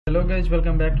Hello guys,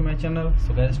 welcome back to my channel.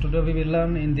 So guys, today we will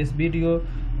learn in this video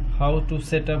how to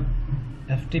set up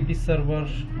FTP server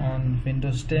on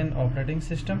Windows 10 operating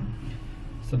system.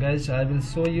 So guys, I will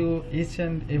show you each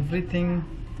and everything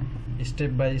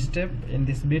step by step in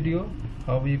this video,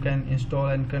 how you can install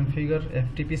and configure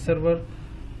FTP server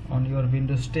on your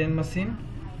Windows 10 machine.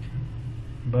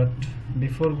 But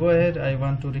before go ahead, I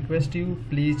want to request you,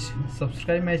 please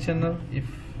subscribe my channel if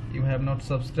you have not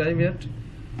subscribed yet.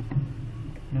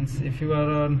 Means if you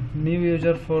are a new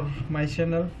user for my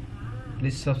channel,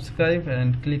 please subscribe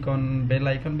and click on bell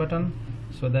icon button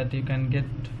so that you can get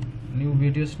new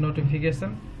videos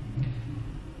notification.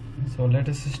 So let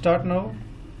us start now.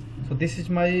 So this is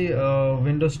my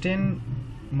Windows 10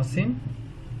 machine,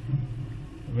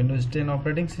 Windows 10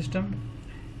 operating system,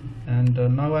 and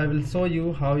now I will show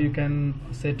you how you can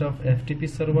set up FTP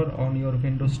server on your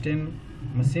Windows 10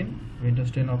 machine,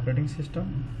 Windows 10 operating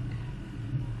system.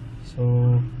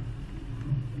 So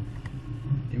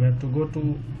you have to go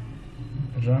to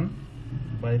run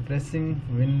by pressing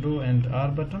window and R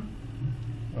button,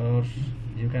 or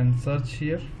you can search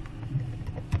here,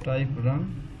 type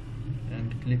run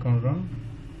and click on run.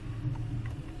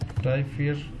 Type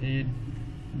here APPWIZ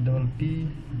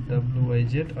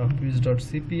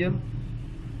acquis.cpl,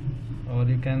 or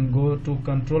you can go to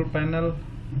control panel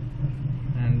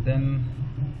and then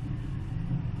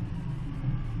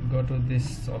go to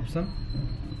this option.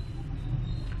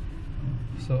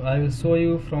 So I will show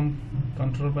you from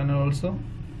control panel also. I'm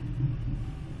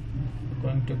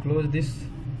going to close this.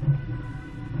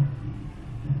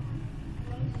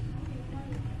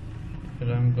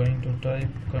 Here I'm going to type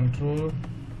control,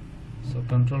 so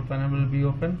control panel will be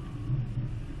open.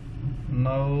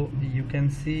 Now you can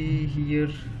see here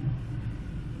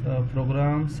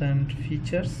programs and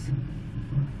features.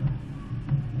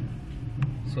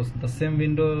 So the same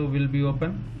window will be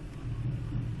open.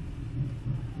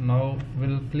 Now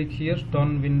we'll click here,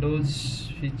 turn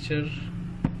Windows feature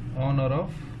on or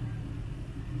off.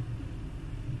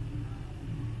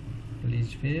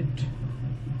 Please wait.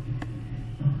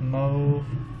 Now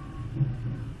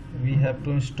we have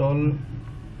to install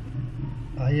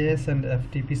IIS and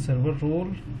FTP server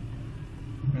role.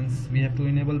 Means we have to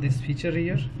enable this feature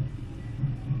here.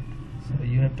 So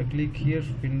you have to click here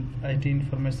IT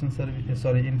information service,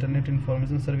 Internet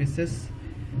Information Services.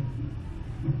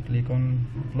 Click on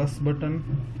plus button,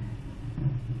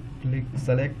 click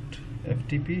select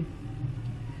FTP.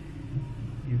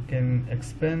 You can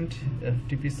expand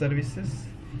FTP services.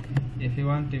 If you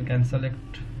want, you can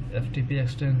select FTP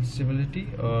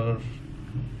extensibility, or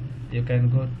you can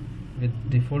go with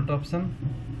default option.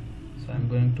 So I'm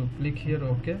going to click here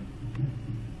OK.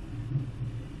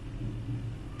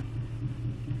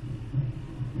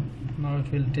 Now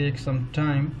it will take some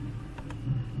time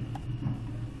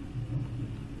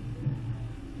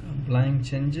applying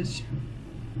changes.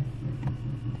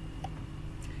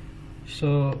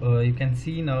 So you can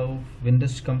see now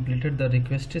Windows completed the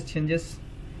requested changes.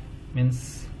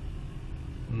 Means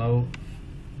now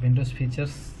Windows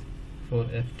features for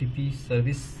FTP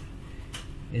service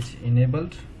is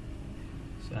enabled.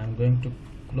 So I'm going to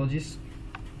close this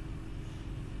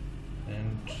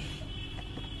and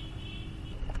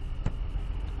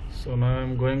so now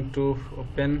I'm going to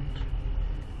open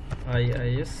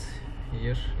IIS.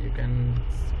 Here you can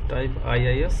type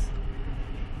IIS.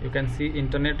 You can see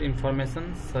Internet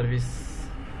Information Service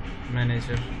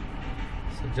Manager.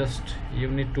 So just you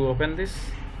need to open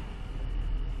this,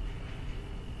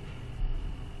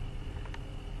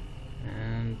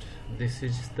 and this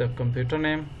is the computer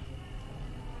name.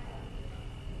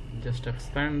 Just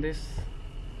expand this,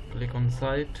 click on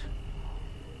site.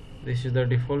 This is the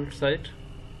default site.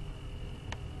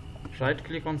 Right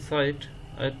click on site,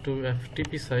 add to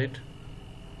FTP site,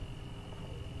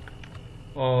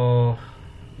 or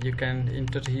you can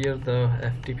enter here the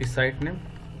FTP site name.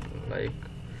 Like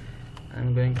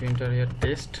I'm going to enter here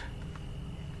test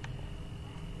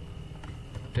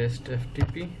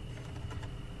FTP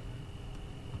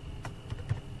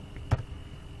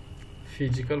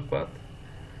physical path.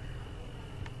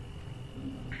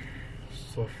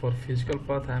 So for physical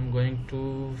path I'm going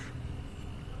to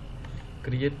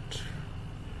create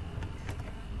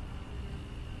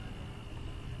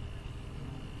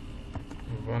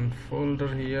one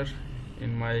folder here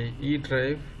in my E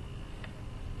drive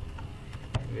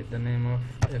with the name of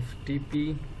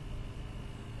FTP.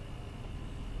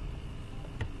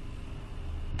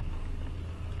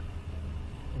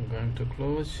 I'm going to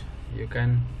close. You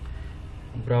can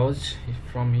browse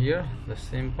from here the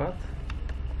same path.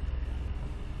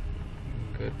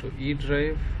 Go to E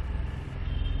drive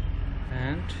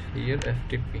and here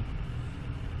FTP.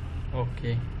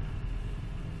 Okay,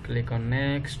 click on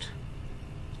next.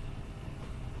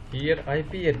 Here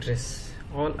IP address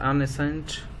all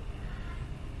unassigned.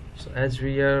 So as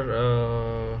we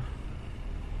are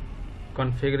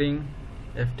configuring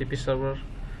FTP server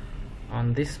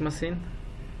on this machine,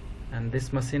 and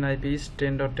this machine IP is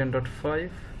 10.10.5,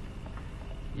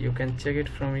 you can check it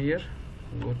from here.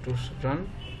 Go to run,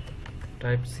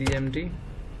 type cmd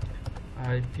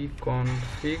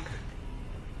ipconfig,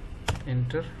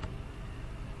 enter.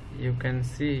 You can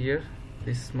see here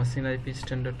this machine IP is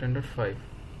 10.10.5.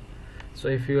 so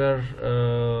if you are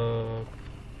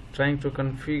trying to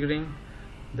configuring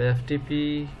the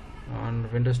FTP on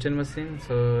Windows 10 machine,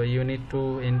 so you need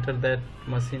to enter that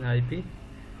machine IP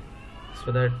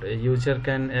so that a user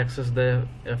can access the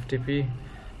FTP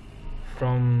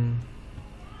from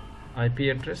IP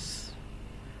address,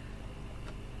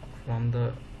 from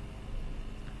the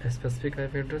specific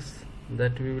IP address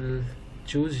that we will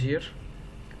choose here.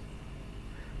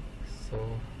 So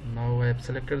now I have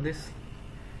selected this.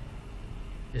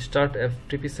 Start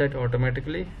FTP site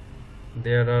automatically.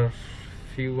 There are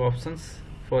few options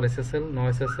for SSL, no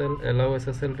SSL, allow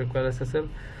SSL, require SSL.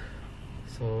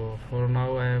 So for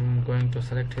now I am going to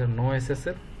select here no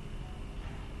SSL.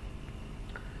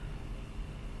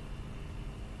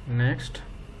 Next,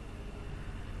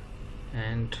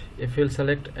 and if you'll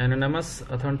select anonymous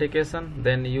authentication,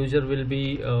 then user will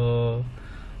be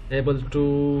able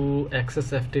to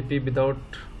access FTP without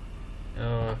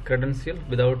credential,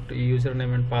 without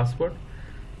username and password.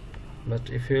 But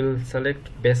if you'll select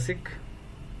basic,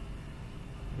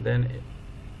 then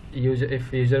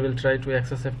if user will try to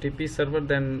access FTP server,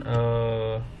 then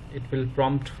it will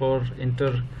prompt for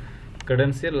enter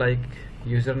credential like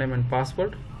username and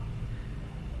password.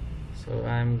 So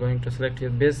I am going to select here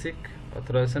basic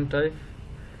authorization type.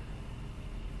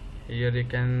 Here you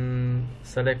can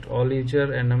select all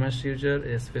user, anonymous user,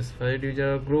 a specified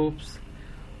user groups,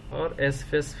 or a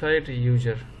specified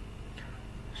user.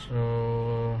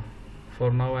 So for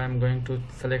now I am going to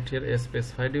select here a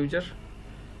specified user,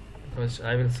 because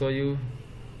I will show you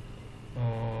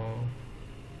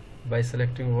by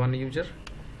selecting one user,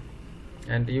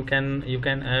 and you can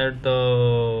add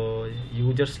the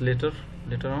users later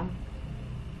on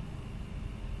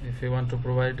if you want to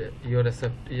provide your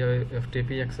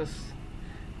FTP access.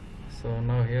 So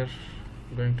now here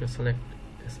I'm going to select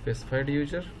a specified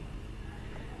user,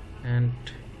 and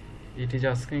it is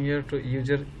asking here to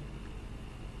enter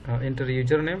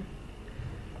username.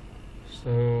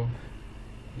 So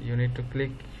you need to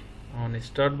click on a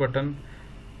start button,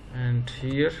 and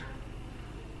here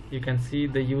you can see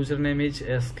the username is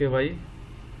SKY.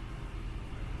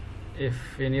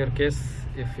 If in your case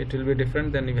if it will be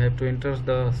different, then you have to enter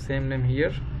the same name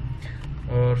here,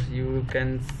 or you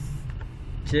can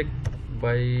check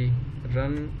by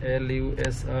run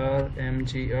lusrmgr.msc,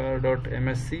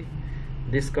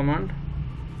 this command.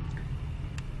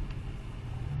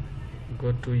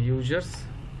 Go to users.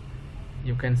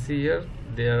 You can see here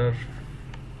there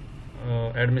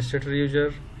are administrator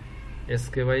user,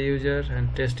 SKY user,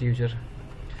 and test user.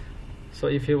 So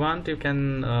if you want, you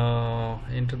can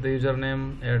enter the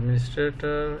username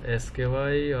administrator,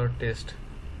 SKY, or test,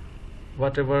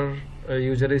 whatever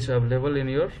user is available in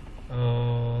your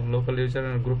local user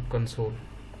and group console,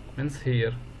 means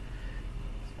here.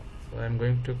 So I am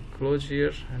going to close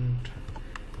here and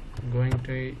going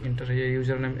to enter here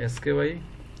username SKY.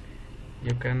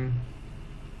 You can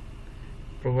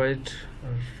provide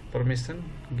permission,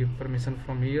 give permission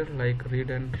from here like read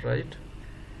and write,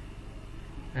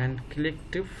 and click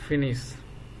to finish.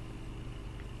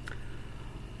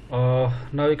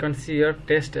 Now you can see here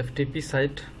test FTP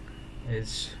site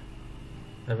is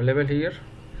available here,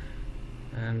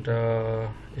 and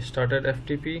started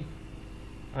FTP,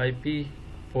 IP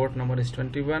port number is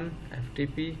 21,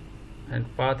 FTP, and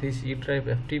path is E drive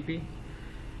FTP.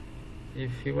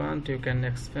 If you want, you can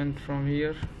expand from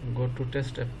here, go to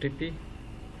test FTP,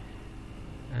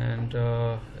 and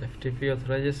FTP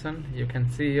authorization. You can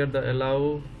see here the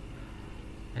allow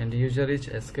and user is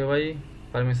SKY,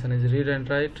 permission is read and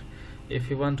write. If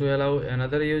you want to allow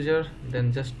another user,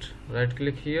 then just right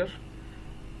click here,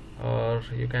 or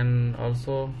you can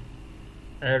also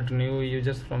add new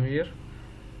users from here.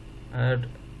 Add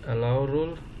allow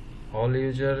rule, all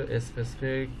user, a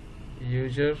specific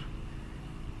user.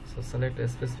 So select a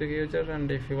specific user,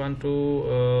 and if you want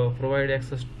to provide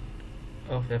access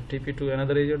of FTP to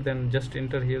another user, then just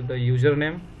enter here the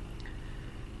username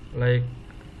like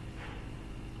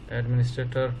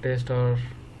administrator, test, or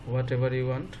whatever you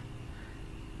want,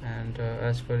 and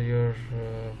as per your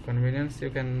convenience you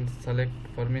can select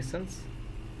permissions.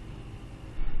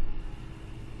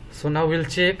 So now we'll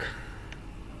check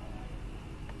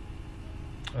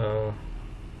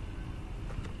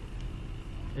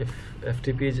if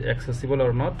FTP is accessible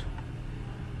or not.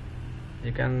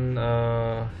 You can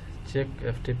check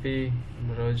FTP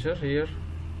browser here,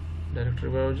 directory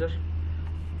browser.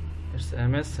 It's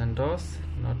MS and DOS,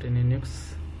 not in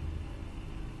Linux.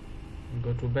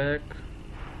 Go to back.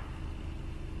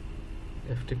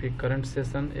 FTP current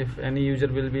session. If any user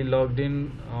will be logged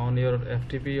in on your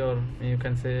FTP, or you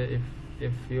can say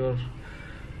if your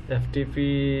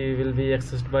FTP will be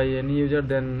accessed by any user,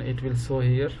 then it will show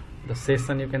here the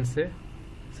session. You can say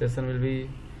session will be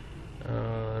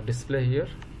display here.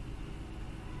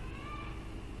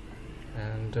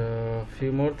 And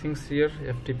few more things here.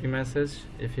 FTP message.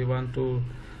 If you want to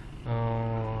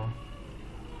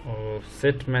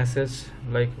set message,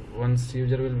 like once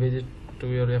user will visit to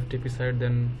your FTP site,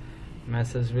 then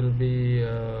message will be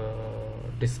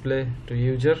display to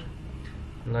user,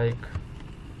 like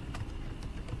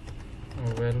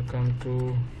welcome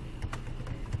to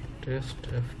test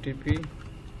FTP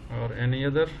or any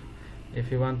other.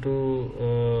 If you want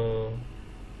to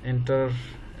enter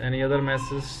any other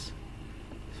message,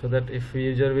 so that if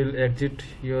user will exit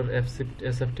your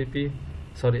FTP,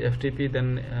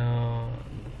 then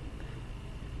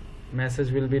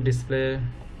message will be displayed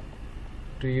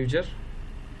to user.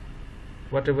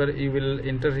 Whatever you will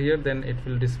enter here, then it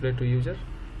will display to user.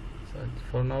 So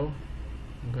for now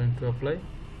I'm going to apply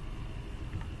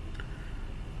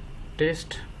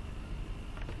test,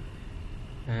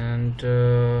 and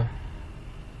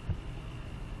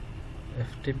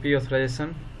FTP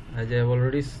authorization, as I have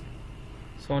already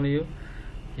shown you.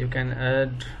 You can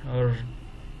add or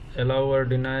allow or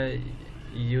deny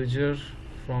user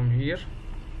from here.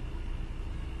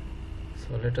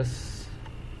 So let us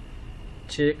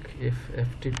check if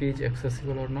FTP is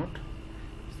accessible or not.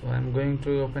 So I am going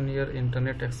to open here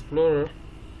Internet Explorer,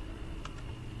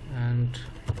 and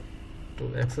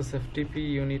to access FTP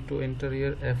you need to enter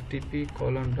here ftp://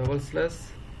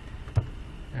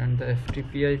 and the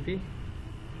FTP IP,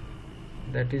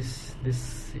 that is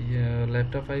this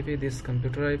laptop IP, this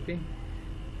computer IP,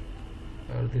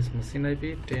 or this machine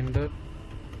IP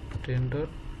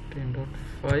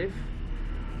 10.10.10.5.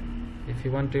 If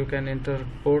you want, you can enter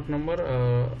port number,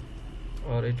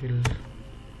 or it will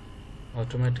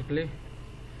automatically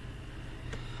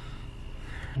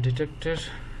detect it.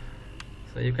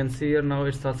 So you can see here now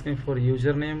it's asking for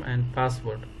username and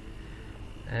password.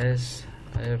 As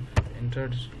I have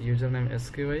entered username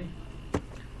SQI,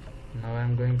 now I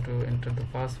am going to enter the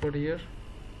password here.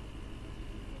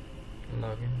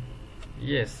 Login.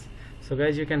 Yes. So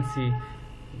guys, you can see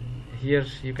here,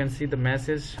 you can see the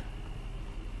message,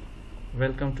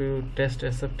 welcome to test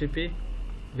SFTP,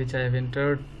 which I have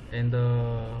entered in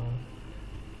the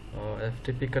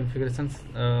FTP configuration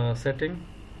setting.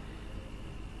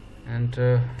 And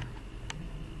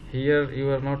here you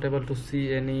are not able to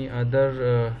see any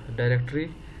other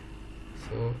directory,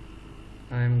 so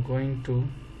I am going to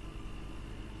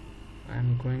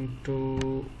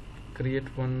create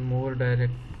one more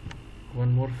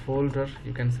folder,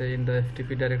 you can say, in the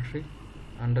FTP directory,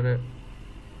 under a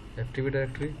FTP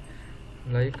directory,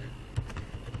 like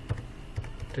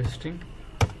testing,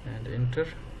 and enter.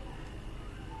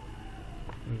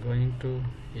 I'm going to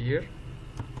here,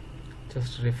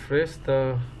 just refresh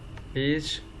the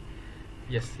page.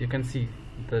 Yes, you can see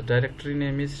the directory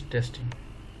name is testing.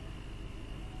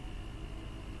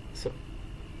 So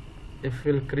if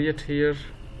we'll create here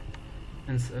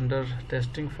and under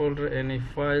testing folder any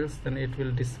files, then it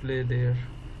will display there,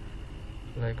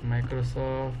 like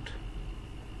Microsoft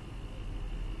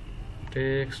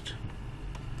text.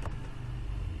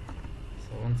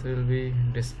 So once it will be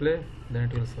display, then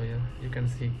it will show here, you can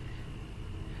see.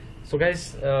 So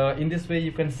guys, in this way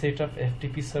you can set up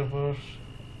FTP server,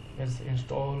 as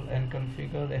install and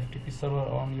configure FTP server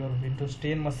on your Windows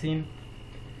 10 machine,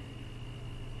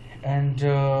 and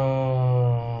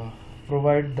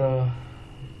provide the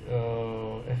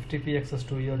FTP access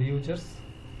to your users,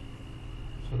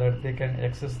 so that they can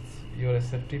access your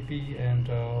SFTP and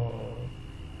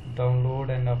download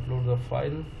and upload the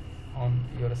file on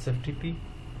your SFTP.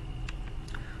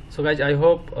 So guys, I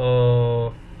hope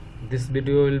this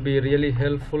video will be really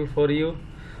helpful for you.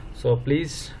 So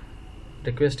please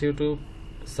request you to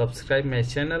subscribe my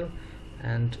channel,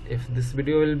 and if this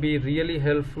video will be really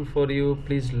helpful for you,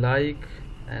 please like,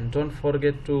 and don't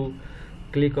forget to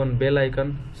click on bell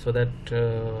icon, so that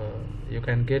you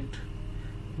can get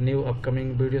new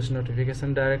upcoming videos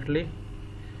notification directly.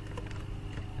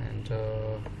 And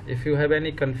if you have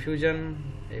any confusion,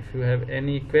 if you have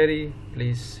any query,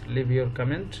 please leave your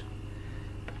comment.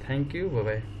 Thank you. Bye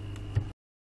bye.